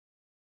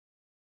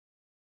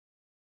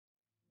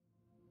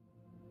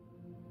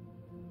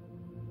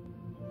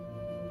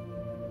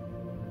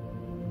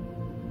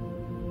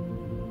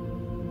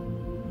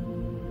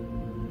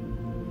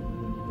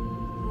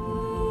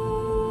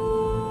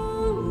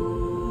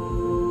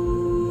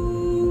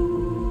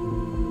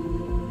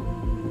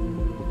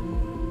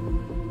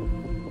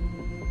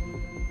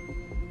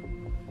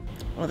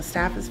Well, the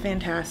staff is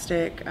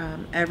fantastic.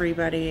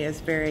 Everybody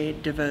is very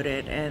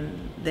devoted,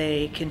 and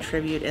they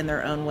contribute in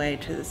their own way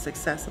to the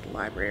success of the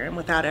library. And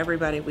without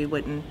everybody, we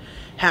wouldn't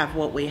have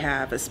what we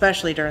have,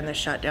 especially during the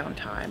shutdown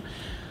time.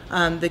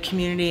 The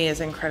community is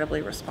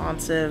incredibly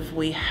responsive.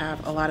 We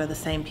have a lot of the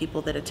same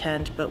people that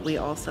attend, but we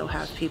also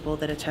have people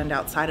that attend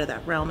outside of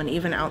that realm and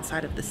even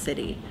outside of the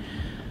city.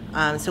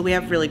 So we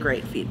have really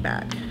great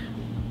feedback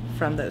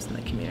from those in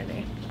the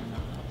community.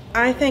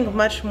 I think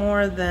much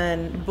more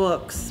than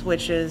books,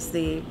 which is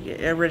the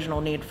original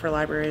need for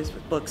libraries,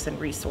 with books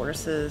and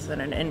resources and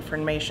an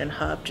information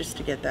hub just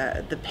to get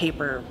the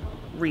paper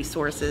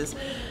resources.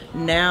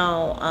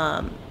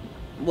 Now,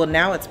 well,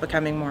 now it's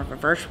becoming more of a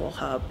virtual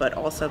hub, but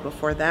also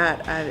before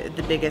that,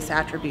 the biggest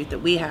attribute that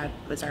we had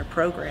was our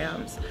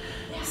programs.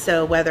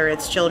 So whether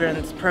it's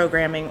children's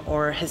programming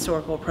or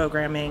historical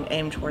programming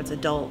aimed towards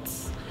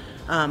adults,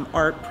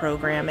 art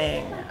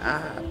programming,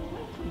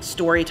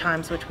 story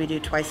times, which we do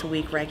twice a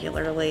week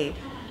regularly.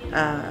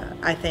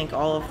 I think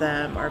all of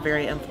them are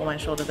very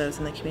influential to those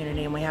in the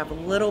community, and we have a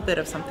little bit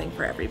of something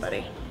for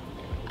everybody.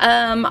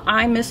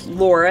 I'm Miss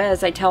Laura,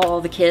 as I tell all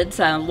the kids,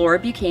 Laura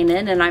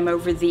Buchanan, and I'm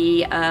over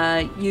the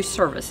youth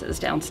services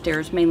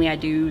downstairs. Mainly I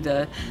do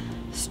the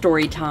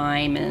story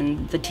time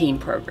and the teen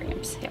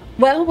programs. Yeah.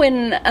 Well,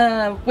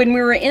 when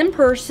we were in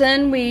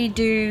person, we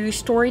do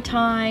story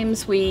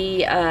times.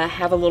 We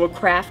have a little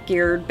craft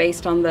geared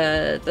based on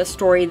the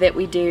story that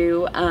we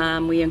do.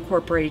 We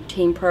incorporate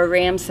teen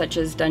programs such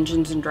as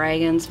Dungeons and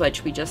Dragons,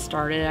 which we just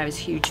started. I was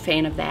a huge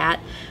fan of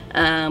that.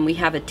 We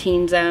have a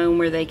teen zone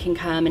where they can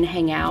come and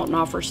hang out and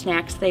offer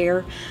snacks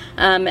there.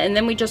 And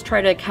then we just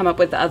try to come up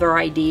with other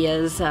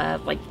ideas,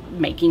 like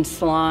making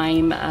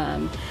slime,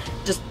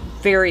 just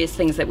various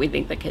things that we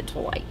think the kids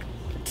will like.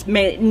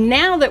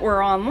 Now that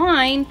we're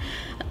online,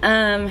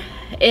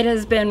 it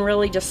has been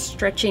really just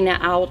stretching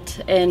it out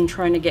and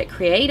trying to get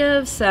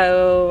creative.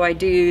 So I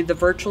do the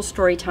virtual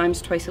story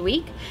times twice a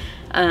week.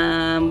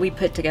 We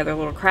put together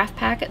little craft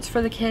packets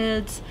for the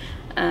kids,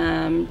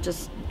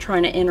 just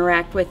trying to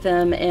interact with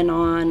them. And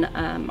on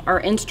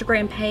our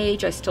Instagram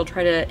page, I still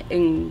try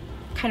to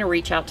kind of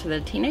reach out to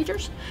the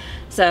teenagers.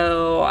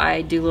 So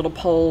I do little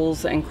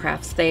polls and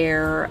crafts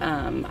there.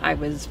 I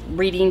was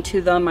reading to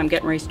them. I'm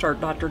getting ready to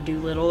start Dr.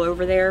 Dolittle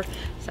over there.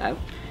 So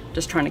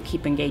just trying to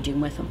keep engaging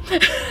with them.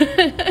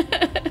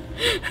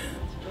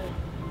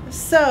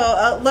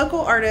 So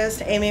local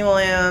artist Amy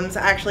Williams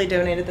actually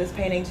donated this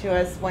painting to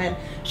us when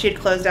she had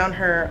closed down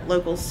her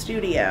local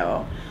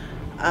studio.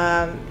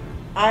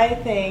 I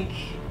think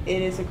it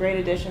is a great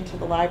addition to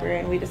the library,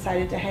 and we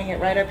decided to hang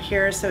it right up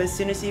here, so as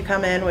soon as you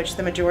come in, which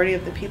the majority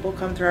of the people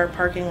come through our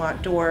parking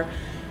lot door,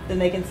 then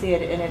they can see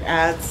it, and it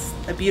adds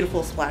a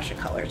beautiful splash of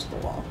color to the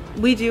wall.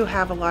 We do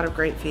have a lot of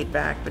great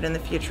feedback, but in the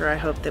future I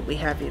hope that we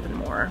have even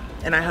more,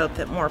 and I hope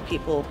that more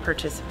people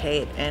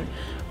participate and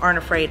aren't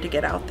afraid to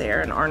get out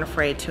there and aren't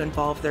afraid to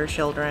involve their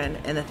children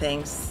in the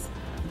things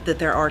that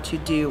there are to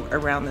do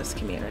around this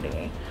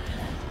community.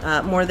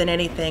 More than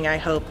anything, I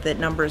hope that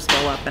numbers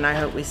go up, and I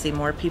hope we see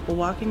more people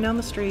walking down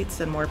the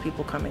streets and more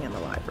people coming in the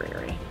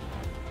library.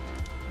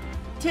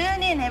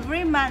 Tune in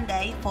every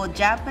Monday for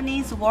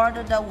Japanese Word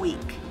of the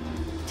Week.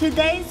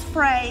 Today's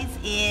phrase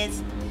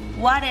is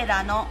我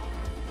らの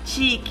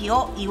地域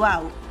を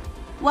祝う.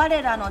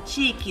 我らの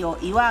地域を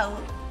祝う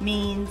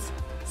means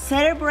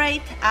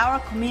celebrate our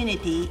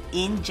community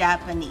in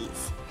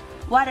Japanese.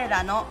 我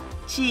らの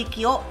地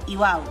域を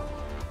祝う.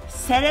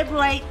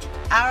 Celebrate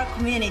our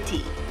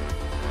community.